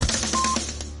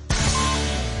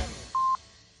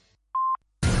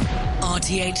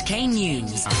RTHK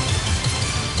News.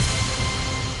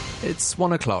 It's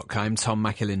 1 o'clock. I'm Tom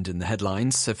McAlinden. The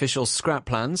headlines. Officials scrap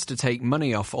plans to take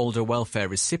money off older welfare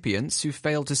recipients who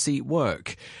fail to seek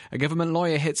work. A government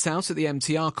lawyer hits out at the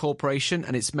MTR Corporation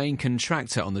and its main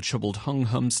contractor on the troubled Hung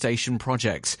Hom Station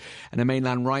project. And a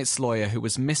mainland rights lawyer who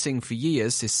was missing for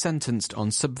years is sentenced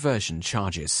on subversion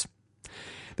charges.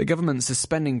 The government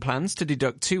suspending plans to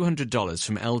deduct $200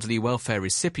 from elderly welfare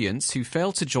recipients who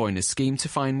fail to join a scheme to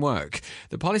find work.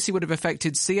 The policy would have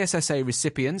affected CSSA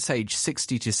recipients aged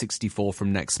 60 to 64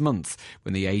 from next month,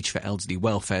 when the age for elderly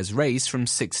welfare is raised from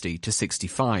 60 to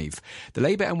 65. The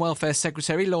Labour and Welfare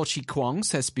Secretary, Law Chi Kwong,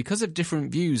 says because of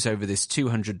different views over this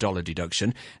 $200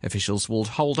 deduction, officials will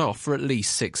hold off for at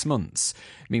least 6 months.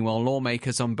 Meanwhile,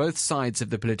 lawmakers on both sides of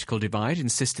the political divide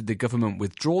insisted the government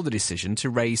withdraw the decision to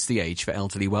raise the age for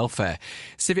elderly welfare.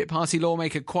 Civic Party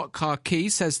lawmaker Kwok Kar-ki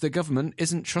says the government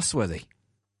isn't trustworthy.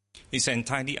 It's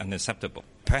entirely unacceptable.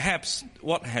 Perhaps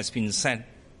what has been said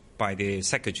by the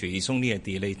Secretary is only a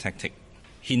delay tactic.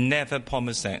 He never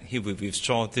promised that he would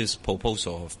withdraw this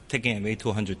proposal of taking away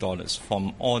 $200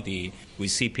 from all the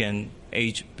recipients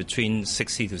aged between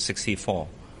 60 to 64.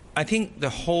 I think the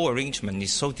whole arrangement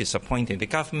is so disappointing. The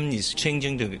government is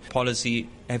changing the policy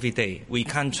every day. We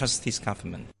can't trust this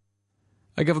government.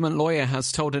 A government lawyer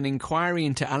has told an inquiry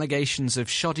into allegations of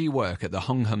shoddy work at the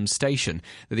Hung Hom Station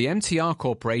that the MTR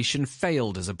Corporation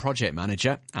failed as a project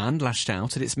manager and lashed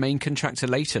out at its main contractor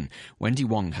Leighton. Wendy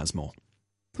Wong has more.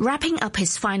 Wrapping up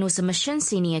his final submission,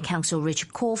 Senior Counsel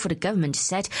Richard Call for the government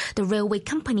said the railway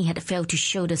company had failed to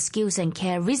show the skills and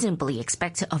care reasonably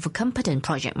expected of a competent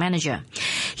project manager.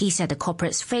 He said the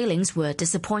corporate's failings were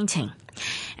disappointing.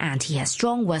 And he has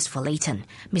strong words for Leighton.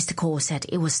 Mr. Call said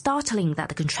it was startling that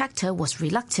the contractor was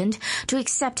reluctant to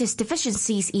accept his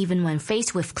deficiencies even when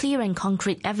faced with clear and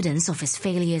concrete evidence of his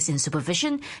failures in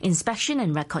supervision, inspection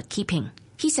and record keeping.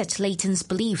 He said Leighton's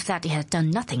belief that they had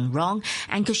done nothing wrong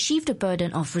and could shift the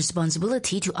burden of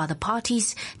responsibility to other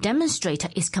parties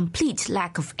demonstrated its complete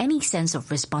lack of any sense of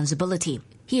responsibility.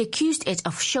 He accused it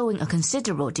of showing a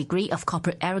considerable degree of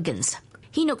corporate arrogance.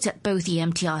 He noted both the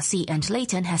MTRC and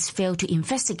Leighton has failed to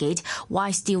investigate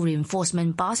why steel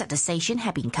reinforcement bars at the station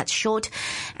had been cut short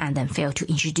and then failed to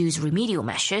introduce remedial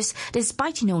measures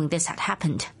despite knowing this had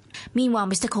happened. Meanwhile,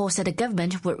 Mr. Call said the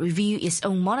government would review its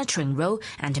own monitoring role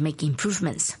and make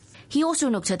improvements. He also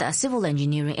noted that a civil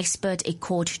engineering expert in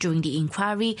court during the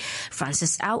inquiry,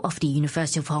 Francis Au of the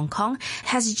University of Hong Kong,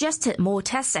 has suggested more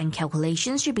tests and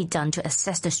calculations should be done to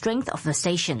assess the strength of the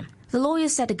station. The lawyer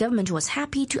said the government was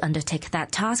happy to undertake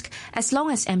that task as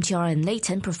long as MTR and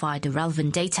Leighton provide the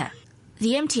relevant data.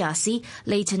 The MTRC,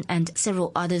 Leighton and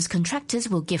several others contractors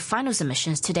will give final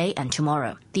submissions today and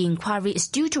tomorrow. The inquiry is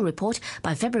due to report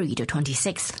by February the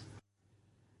 26th.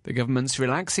 The government's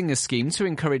relaxing a scheme to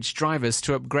encourage drivers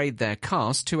to upgrade their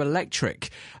cars to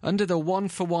electric. Under the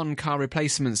one-for-one car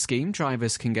replacement scheme,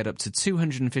 drivers can get up to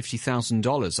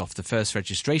 $250,000 off the first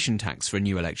registration tax for a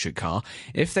new electric car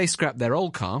if they scrap their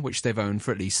old car, which they've owned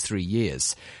for at least 3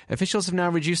 years. Officials have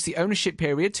now reduced the ownership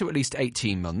period to at least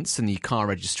 18 months and the car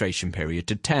registration period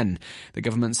to 10. The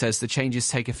government says the changes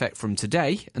take effect from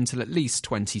today until at least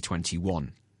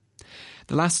 2021.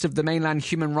 The last of the mainland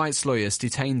human rights lawyers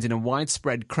detained in a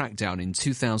widespread crackdown in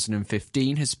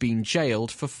 2015 has been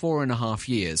jailed for 4.5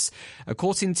 years. A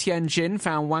court in Tianjin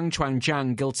found Wang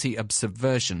Chuanjiang guilty of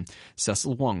subversion.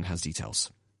 Cecil Wong has details.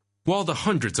 While the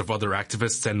hundreds of other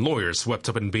activists and lawyers swept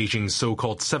up in Beijing's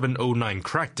so-called 709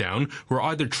 crackdown were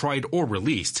either tried or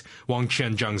released, Wang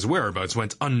Chuanjiang's whereabouts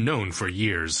went unknown for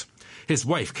years. His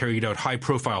wife carried out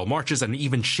high-profile marches and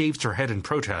even shaved her head in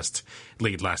protest.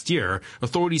 Late last year,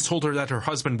 authorities told her that her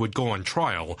husband would go on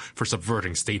trial for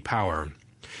subverting state power.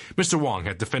 Mr. Wang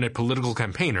had defended political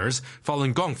campaigners,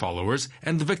 Falun Gong followers,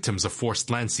 and the victims of forced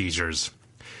land seizures.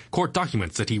 Court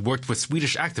documents that he worked with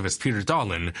Swedish activist Peter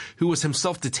Dahlin, who was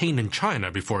himself detained in China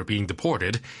before being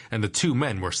deported, and the two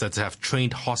men were said to have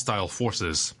trained hostile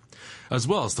forces. As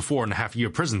well as the 4.5-year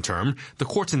prison term, the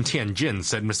court in Tianjin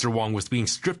said Mr. Wang was being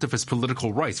stripped of his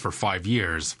political rights for 5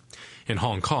 years. In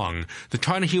Hong Kong, the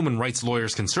China Human Rights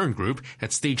Lawyers Concern Group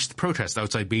had staged protests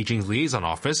outside Beijing's liaison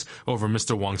office over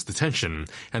Mr. Wang's detention,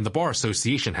 and the Bar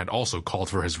Association had also called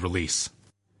for his release.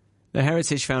 The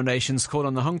Heritage Foundation's called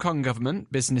on the Hong Kong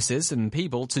government, businesses and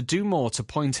people to do more to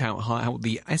point out how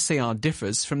the SAR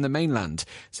differs from the mainland,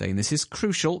 saying this is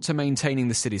crucial to maintaining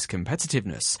the city's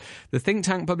competitiveness. The think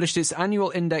tank published its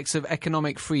annual Index of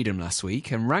Economic Freedom last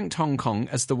week and ranked Hong Kong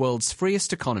as the world's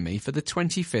freest economy for the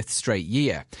 25th straight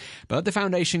year. But the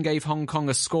foundation gave Hong Kong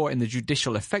a score in the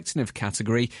judicial effectiveness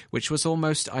category, which was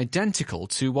almost identical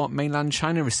to what mainland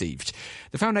China received.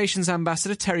 The foundation's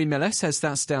ambassador, Terry Miller, says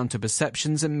that's down to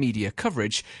perceptions and media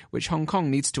coverage, which Hong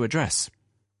Kong needs to address.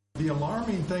 The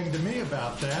alarming thing to me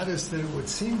about that is that it would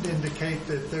seem to indicate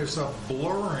that there's a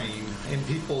blurring in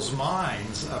people's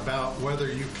minds about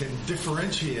whether you can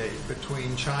differentiate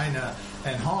between China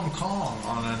and Hong Kong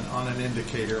on an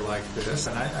indicator like this.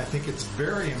 And I think it's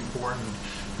very important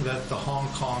that the Hong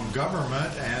Kong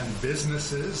government and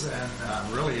businesses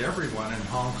and really everyone in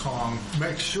Hong Kong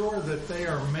make sure that they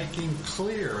are making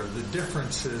clear the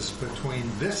differences between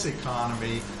this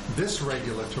economy, this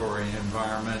regulatory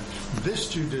environment, this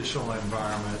judicial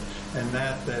environment, and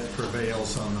that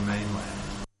prevails on the mainland.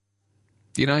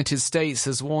 The United States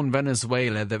has warned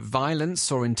Venezuela that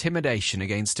violence or intimidation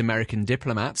against American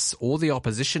diplomats or the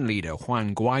opposition leader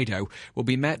Juan Guaido will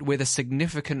be met with a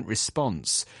significant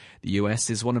response. The US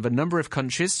is one of a number of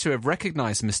countries to have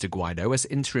recognized Mr. Guaido as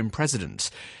interim president.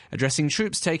 Addressing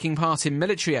troops taking part in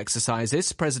military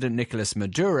exercises, President Nicolas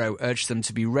Maduro urged them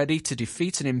to be ready to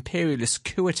defeat an imperialist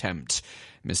coup attempt.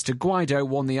 Mr. Guaido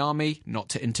warned the army not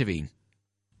to intervene.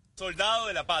 Soldado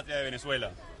de la patria de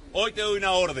Venezuela. Hoy te doy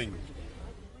una orden.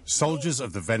 Soldiers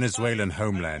of the Venezuelan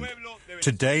homeland,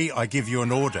 today I give you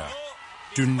an order.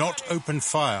 Do not open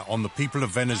fire on the people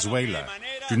of Venezuela.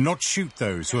 Do not shoot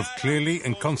those who have clearly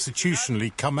and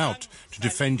constitutionally come out to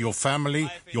defend your family,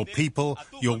 your people,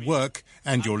 your work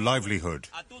and your livelihood.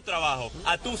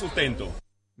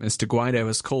 Mr. Guaido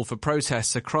has called for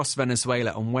protests across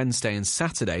Venezuela on Wednesday and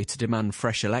Saturday to demand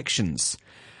fresh elections.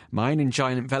 Mining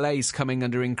giant Vale is coming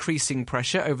under increasing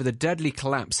pressure over the deadly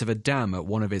collapse of a dam at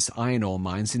one of its iron ore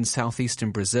mines in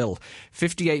southeastern Brazil.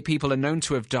 58 people are known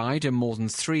to have died and more than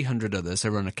 300 others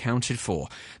are unaccounted for.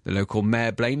 The local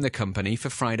mayor blamed the company for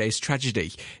Friday's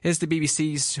tragedy. Here's the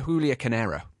BBC's Julia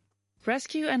Canero.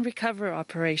 Rescue and recovery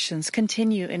operations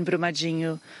continue in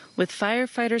Brumadinho, with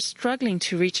firefighters struggling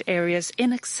to reach areas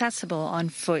inaccessible on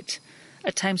foot,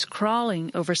 at times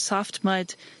crawling over soft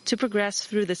mud to progress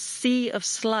through the sea of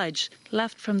sludge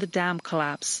left from the dam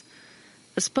collapse.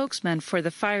 A spokesman for the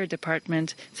fire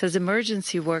department says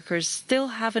emergency workers still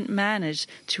haven't managed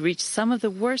to reach some of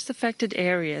the worst affected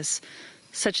areas,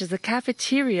 such as the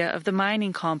cafeteria of the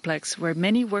mining complex where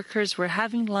many workers were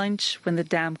having lunch when the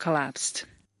dam collapsed.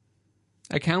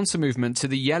 A counter-movement to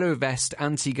the Yellow Vest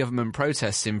anti-government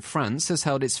protests in France has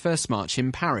held its first march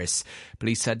in Paris.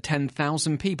 Police said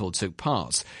 10,000 people took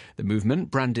part. The movement,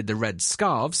 branded the red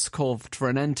scarves, called for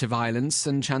an end to violence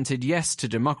and chanted yes to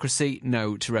democracy,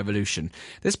 no to revolution.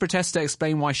 This protester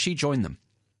explained why she joined them.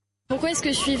 Why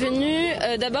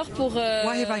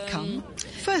have I come?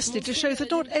 Firstly, to show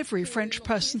that not every French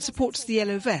person supports the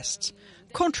Yellow Vests,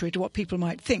 contrary to what people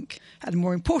might think, and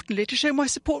more importantly, to show my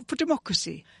support for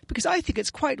democracy, because I think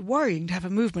it's quite worrying to have a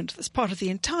movement that's part of the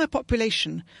entire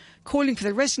population calling for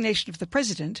the resignation of the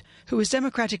president, who was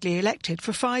democratically elected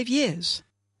for 5 years.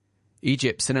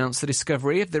 Egypt's announced the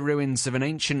discovery of the ruins of an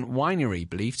ancient winery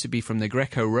believed to be from the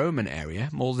Greco-Roman era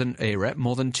more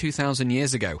than 2,000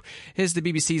 years ago. Here's the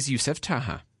BBC's Youssef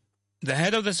Taha. The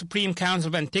head of the Supreme Council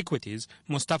of Antiquities,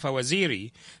 Mustafa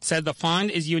Waziri, said the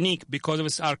find is unique because of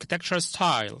its architectural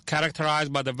style,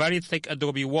 characterized by the very thick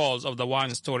adobe walls of the wine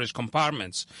storage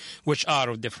compartments, which are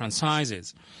of different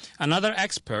sizes. Another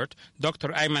expert, Dr.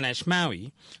 Ayman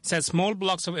Ashmawi, said small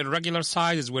blocks of irregular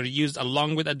sizes were used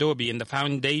along with adobe in the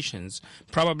foundations,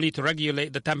 probably to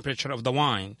regulate the temperature of the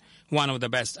wine, one of the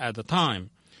best at the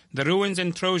time. The ruins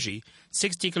in Troji,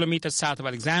 60 kilometers south of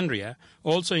Alexandria,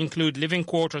 also include living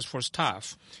quarters for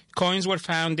staff. Coins were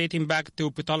found dating back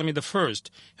to Ptolemy I,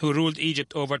 who ruled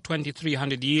Egypt over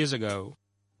 2,300 years ago.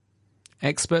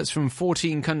 Experts from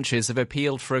 14 countries have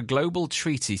appealed for a global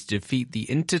treaty to defeat the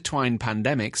intertwined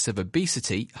pandemics of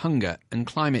obesity, hunger and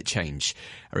climate change.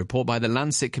 A report by the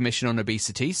Lancet Commission on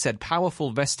Obesity said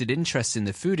powerful vested interests in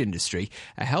the food industry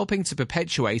are helping to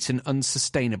perpetuate an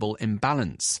unsustainable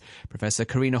imbalance. Professor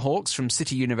Karina Hawkes from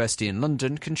City University in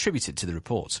London contributed to the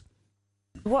report.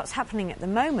 What's happening at the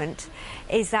moment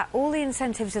is that all the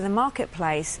incentives of the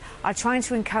marketplace are trying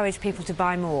to encourage people to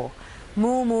buy more.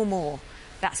 More.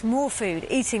 That's more food,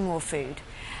 eating more food,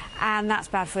 and that's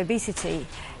bad for obesity.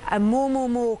 And more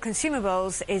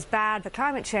consumables is bad for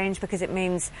climate change because it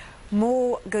means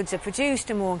more goods are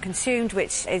produced and more consumed,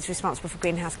 which is responsible for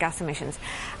greenhouse gas emissions.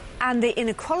 And the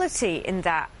inequality in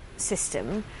that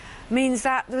system means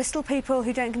that there are still people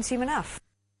who don't consume enough.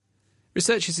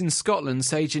 Researchers in Scotland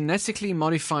say genetically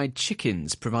modified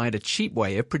chickens provide a cheap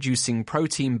way of producing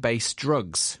protein-based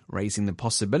drugs, raising the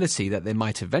possibility that they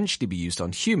might eventually be used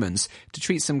on humans to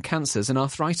treat some cancers and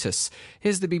arthritis.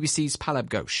 Here's the BBC's Palab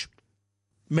Ghosh.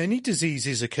 Many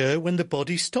diseases occur when the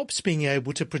body stops being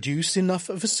able to produce enough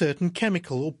of a certain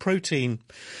chemical or protein.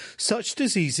 Such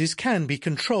diseases can be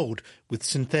controlled with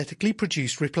synthetically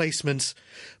produced replacements,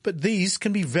 but these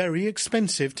can be very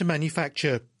expensive to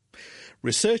manufacture.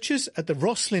 Researchers at the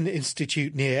Roslin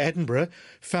Institute near Edinburgh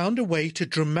found a way to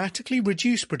dramatically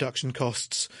reduce production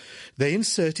costs. They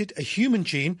inserted a human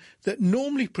gene that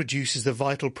normally produces the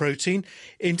vital protein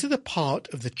into the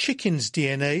part of the chicken's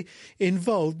DNA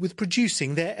involved with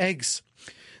producing their eggs.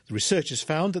 The researchers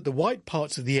found that the white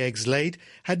parts of the eggs laid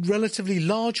had relatively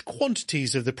large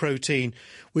quantities of the protein,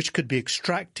 which could be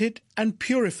extracted and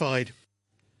purified.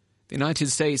 The United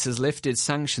States has lifted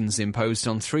sanctions imposed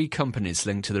on 3 companies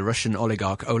linked to the Russian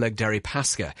oligarch Oleg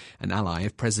Deripaska, an ally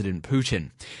of President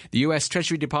Putin. The US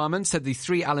Treasury Department said the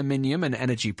 3 aluminium and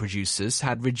energy producers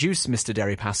had reduced Mr.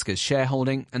 Deripaska's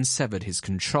shareholding and severed his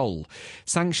control.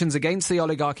 Sanctions against the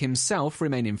oligarch himself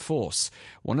remain in force.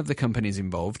 One of the companies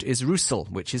involved is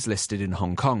Rusal, which is listed in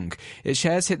Hong Kong. Its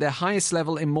shares hit their highest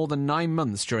level in more than 9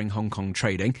 months during Hong Kong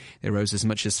trading. They rose as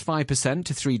much as 5%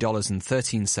 to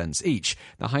 $3.13 each,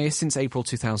 the highest since April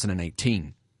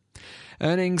 2018.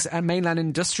 Earnings at mainland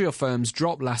industrial firms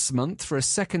dropped last month for a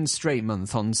second straight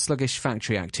month on sluggish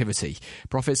factory activity.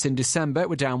 Profits in December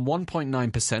were down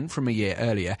 1.9% from a year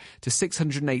earlier to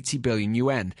 680 billion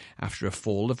yuan, after a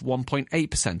fall of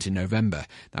 1.8% in November.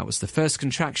 That was the first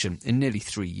contraction in nearly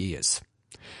 3 years.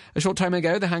 A short time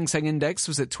ago, the Hang Seng Index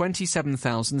was at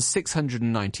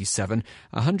 27,697,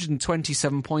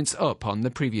 127 points up on the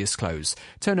previous close.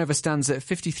 Turnover stands at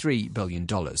 $53 billion.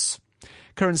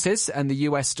 Currencies, and the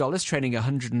US dollar is trading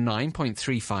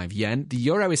 109.35 yen. The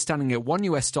euro is standing at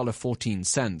 $1 14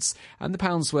 cents, and the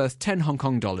pound's worth 10 Hong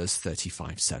Kong dollars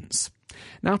 35 cents.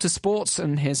 Now to sports,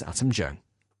 and here's Atom Joe.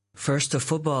 First to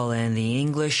football and the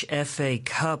English FA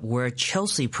Cup, where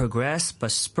Chelsea progress,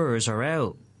 but Spurs are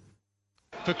out.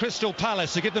 For Crystal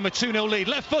Palace to give them a 2-0 lead.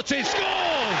 Left-footed,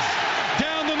 scores!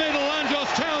 Down the middle, Andros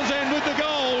Townsend with the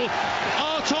goal.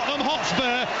 Are Tottenham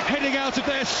Hotspur heading out of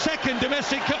their second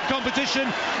domestic cup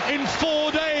competition in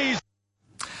 4 days?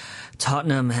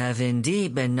 Tottenham have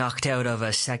indeed been knocked out of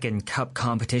a second cup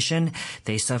competition.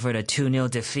 They suffered a 2-0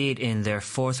 defeat in their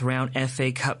 4th round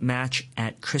FA Cup match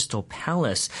at Crystal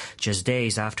Palace, just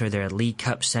days after their League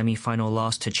Cup semi-final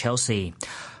loss to Chelsea.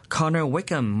 Connor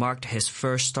Wickham marked his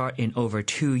first start in over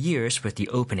 2 years with the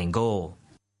opening goal.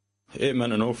 It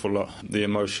meant an awful lot. The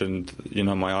emotion,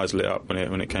 my eyes lit up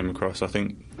when it came across. I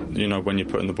think, when you're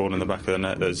putting the ball in the back of the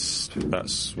net,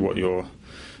 that's what you're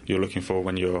looking for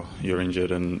when you're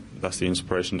injured, and that's the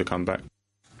inspiration to come back.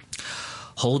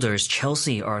 Holders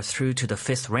Chelsea are through to the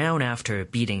 5th round after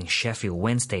beating Sheffield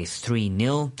Wednesday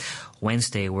 3-0.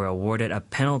 Wednesday were awarded a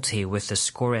penalty with the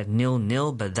score at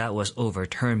 0-0, but that was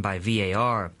overturned by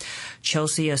VAR.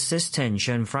 Chelsea assistant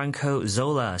Gianfranco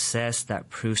Zola says that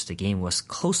proves the game was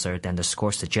closer than the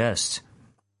score suggests.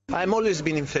 I'm always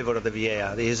been in favour of the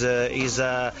VAR. Is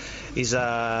a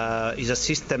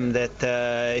system that,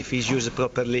 if it's used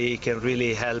properly, can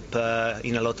really help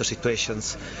in a lot of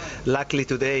situations. Luckily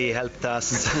today, it helped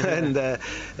us, and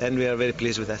we are very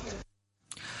pleased with that.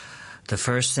 The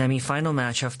first semi-final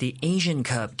match of the Asian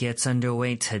Cup gets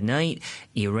underway tonight.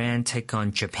 Iran take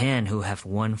on Japan, who have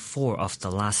won 4 of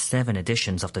the last 7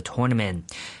 editions of the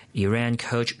tournament. Iran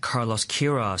coach Carlos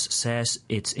Queiroz says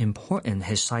it's important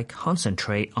his side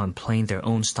concentrate on playing their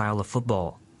own style of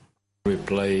football. We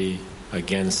play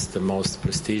against the most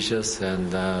prestigious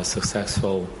and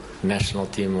successful national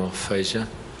team of Asia.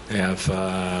 They have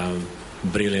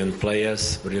brilliant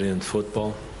players, brilliant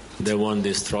football. They won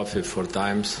this trophy 4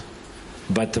 times.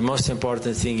 But the most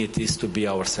important thing it is to be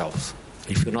ourselves.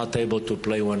 If you're not able to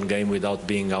play one game without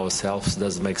being ourselves,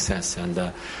 doesn't make sense.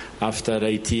 And after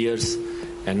 8 years,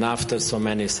 and after so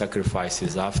many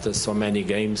sacrifices, after so many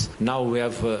games, now we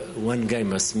have one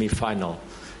game, a semi-final,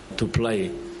 to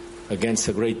play against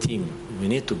a great team. We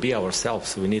need to be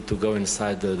ourselves. We need to go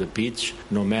inside the pitch,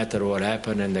 no matter what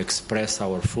happened, and express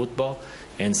our football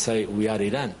and say we are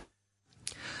Iran.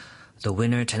 The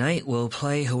winner tonight will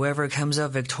play whoever comes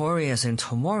out victorious in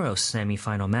tomorrow's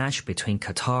semi-final match between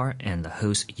Qatar and the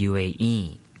host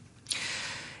UAE.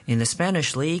 In the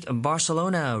Spanish league,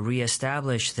 Barcelona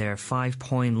re-established their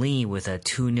 5-point lead with a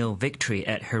 2-0 victory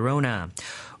at Girona.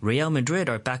 Real Madrid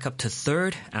are back up to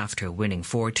third after winning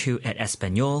 4-2 at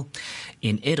Espanyol.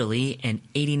 In Italy, an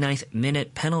 89th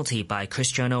minute penalty by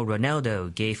Cristiano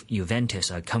Ronaldo gave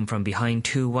Juventus a come-from-behind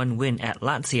 2-1 win at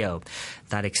Lazio.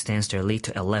 That extends their lead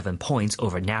to 11 points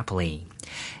over Napoli.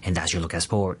 And that's your look at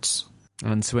sports.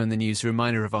 And to end the news, a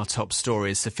reminder of our top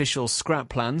stories. Officials scrap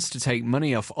plans to take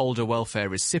money off older welfare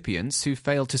recipients who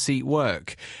failed to seek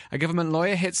work. A government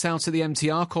lawyer hits out at the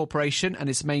MTR Corporation and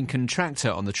its main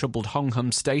contractor on the troubled Hong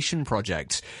Kong Station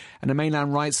project. And a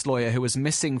mainland rights lawyer who was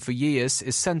missing for years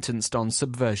is sentenced on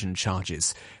subversion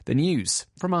charges. The news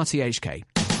from RTHK.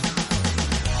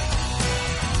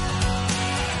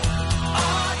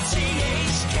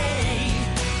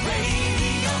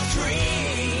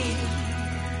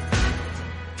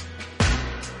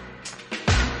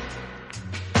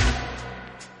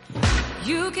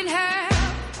 You can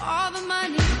have all the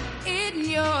money in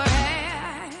your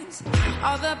hands,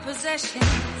 all the possessions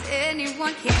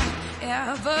anyone can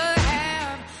ever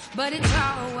have, but it's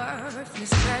all worthless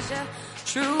treasure.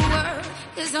 True worth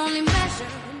is only measured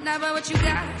not by what you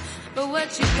got, but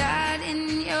what you got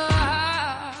in your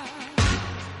heart.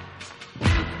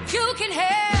 You can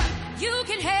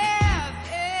have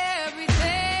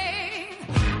everything,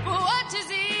 but what does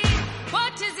it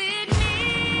mean?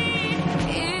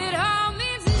 It all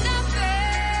means nothing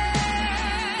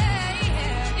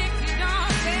if you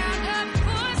don't stand up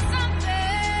for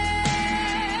something.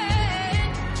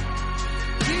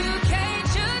 You can't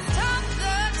just talk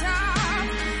the talk,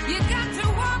 you got to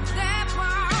walk that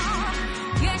walk.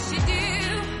 Yes, you do.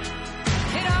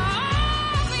 It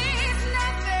all means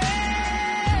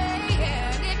nothing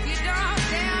if you don't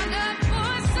stand up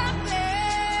for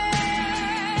something.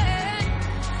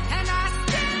 And I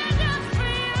stand up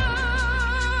for you.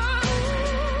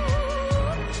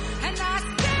 And I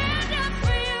stand up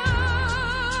for you.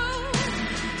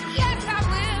 Yes, I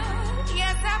will.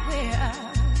 Yes, I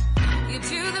will. You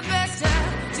do the best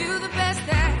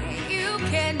that you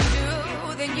can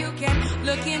do. Then you can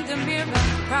look in the mirror,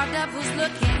 proud of who's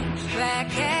looking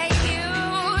back at you.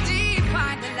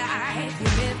 Define the life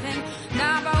you're living,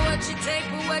 not by what you take,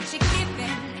 but what you're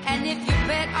giving. And if you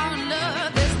bet on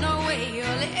love, there's no way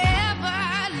you'll